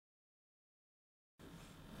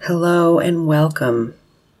Hello and welcome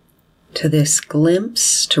to this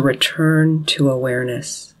glimpse to return to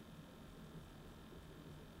awareness.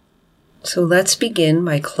 So let's begin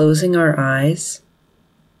by closing our eyes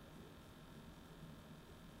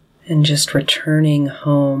and just returning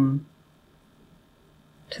home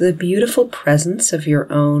to the beautiful presence of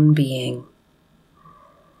your own being.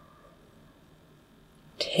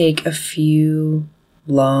 Take a few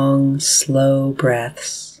long, slow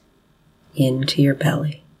breaths into your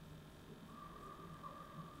belly.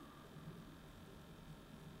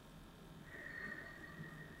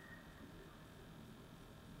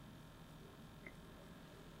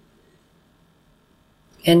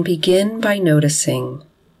 And begin by noticing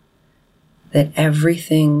that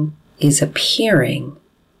everything is appearing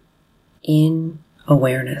in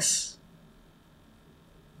awareness.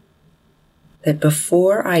 That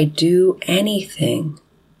before I do anything,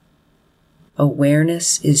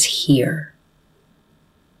 awareness is here,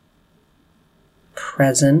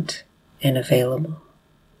 present and available.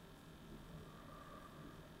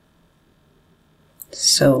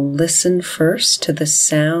 So listen first to the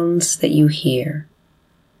sounds that you hear,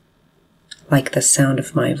 like the sound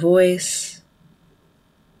of my voice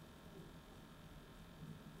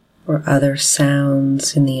or other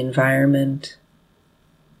sounds in the environment.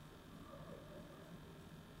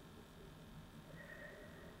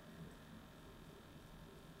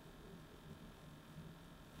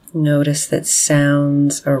 Notice that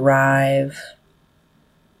sounds arrive,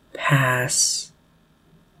 pass,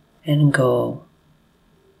 and go.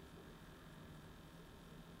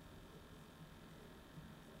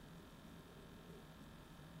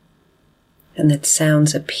 And that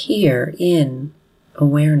sounds appear in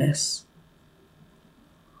awareness.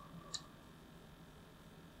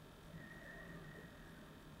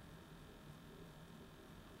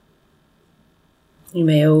 You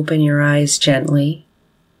may open your eyes gently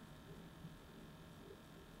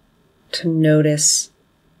to notice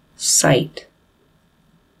sight,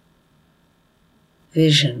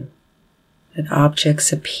 vision, that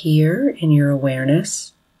objects appear in your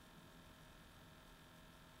awareness.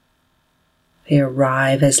 They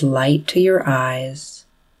arrive as light to your eyes,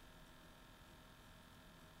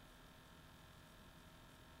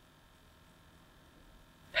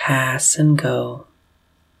 pass and go.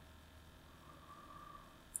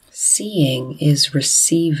 Seeing is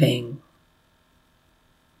receiving.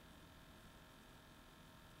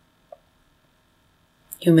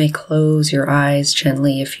 You may close your eyes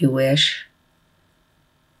gently if you wish.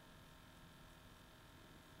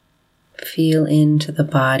 Feel into the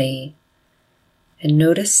body and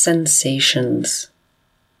notice sensations.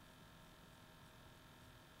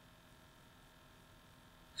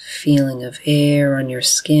 Feeling of air on your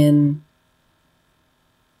skin,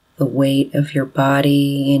 the weight of your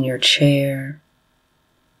body in your chair,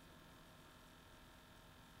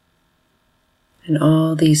 and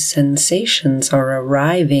all these sensations are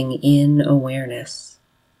arriving in awareness,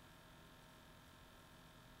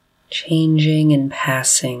 changing and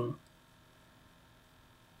passing.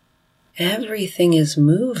 Everything is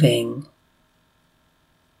moving,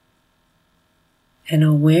 and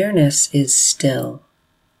awareness is still.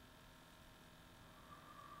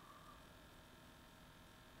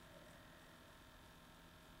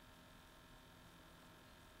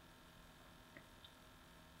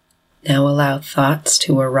 Now allow thoughts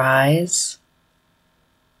to arise.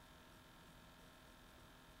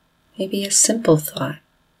 Maybe a simple thought,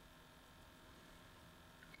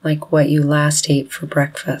 like what you last ate for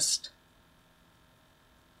breakfast.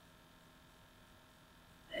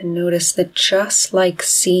 And notice that just like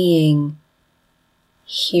seeing,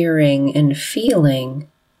 hearing, and feeling,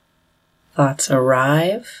 thoughts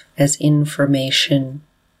arrive as information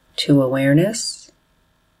to awareness.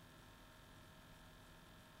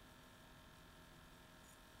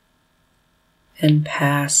 And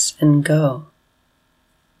pass and go.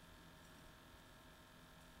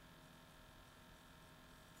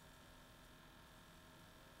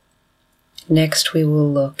 Next, we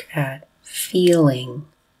will look at feeling,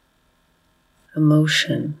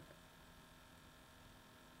 emotion.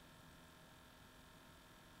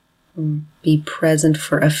 Be present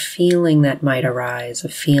for a feeling that might arise, a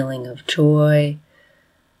feeling of joy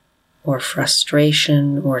or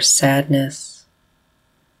frustration or sadness.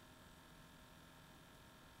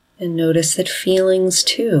 And notice that feelings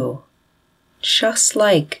too, just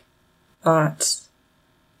like thoughts,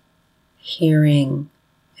 hearing,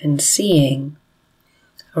 and seeing,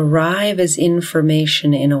 arrive as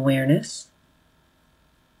information in awareness,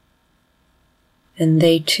 and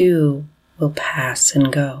they too will pass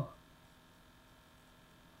and go.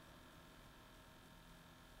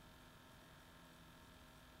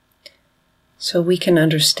 So we can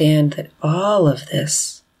understand that all of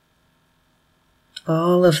this,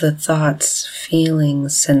 all of the thoughts,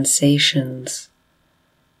 feelings, sensations,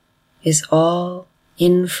 is all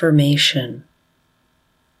information.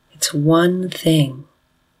 It's one thing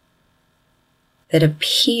that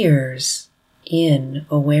appears in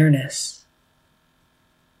awareness.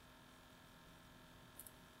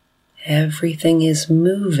 Everything is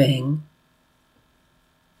moving,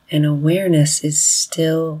 and awareness is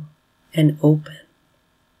still and open.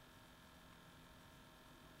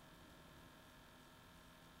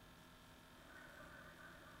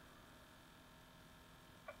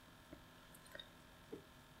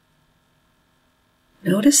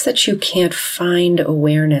 Notice that you can't find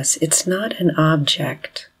awareness. It's not an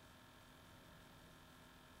object.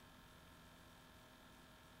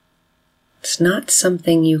 It's not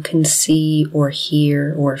something you can see or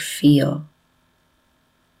hear or feel.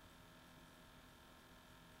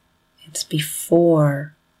 It's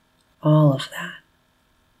before all of that.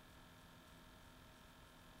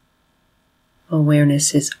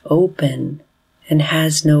 Awareness is open and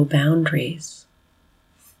has no boundaries.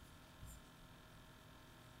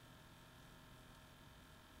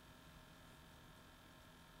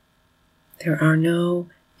 There are no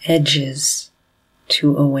edges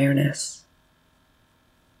to awareness.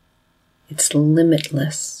 It's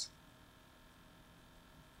limitless.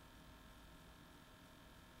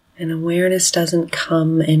 And awareness doesn't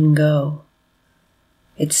come and go.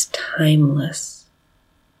 It's timeless.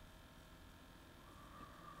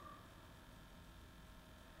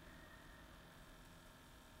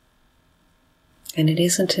 And it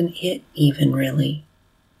isn't an it even really.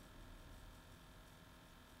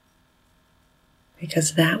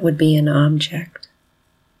 Because that would be an object.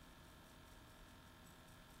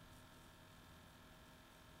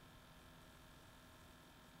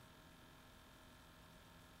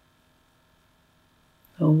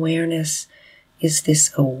 Awareness is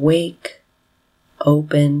this awake,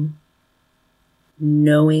 open,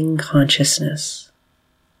 knowing consciousness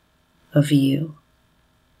of you.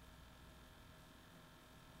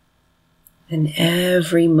 And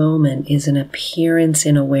every moment is an appearance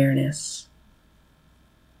in awareness.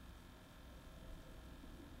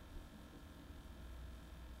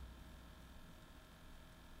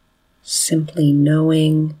 Simply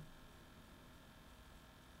knowing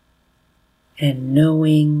and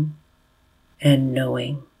knowing and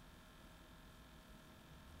knowing.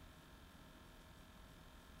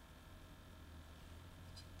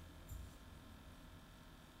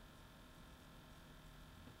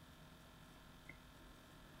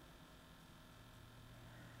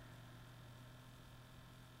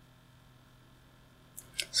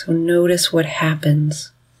 So notice what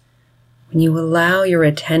happens when you allow your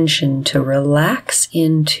attention to relax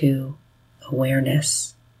into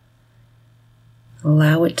awareness.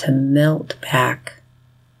 Allow it to melt back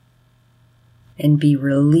and be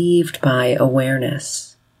relieved by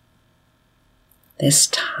awareness. This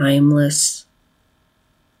timeless,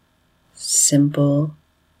 simple,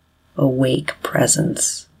 awake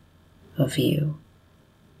presence of you.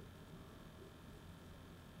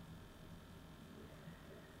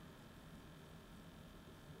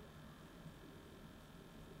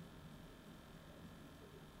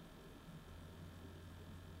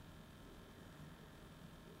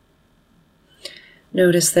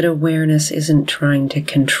 Notice that awareness isn't trying to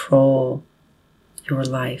control your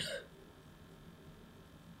life,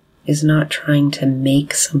 is not trying to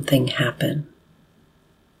make something happen.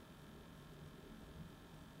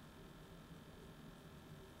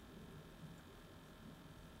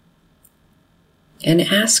 And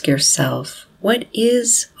ask yourself, what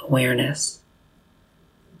is awareness?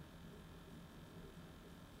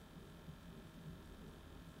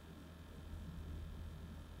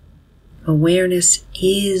 Awareness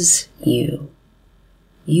is you.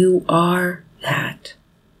 You are that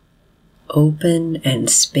open and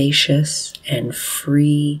spacious and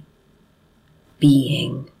free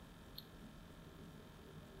being.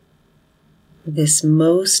 This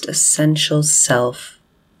most essential self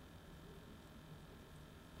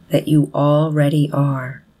that you already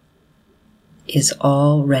are is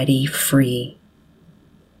already free,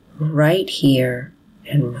 right here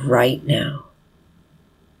and right now.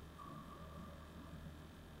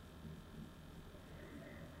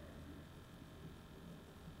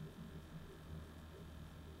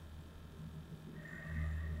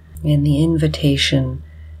 And the invitation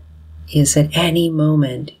is at any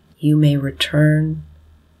moment you may return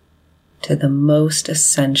to the most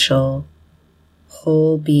essential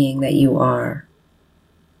whole being that you are.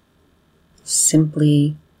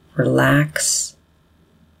 Simply relax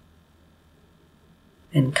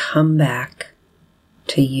and come back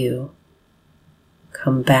to you.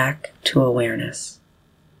 Come back to awareness.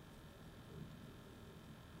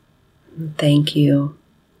 Thank you.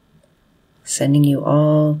 Sending you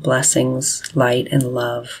all blessings, light, and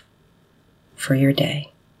love for your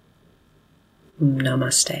day.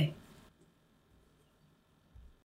 Namaste.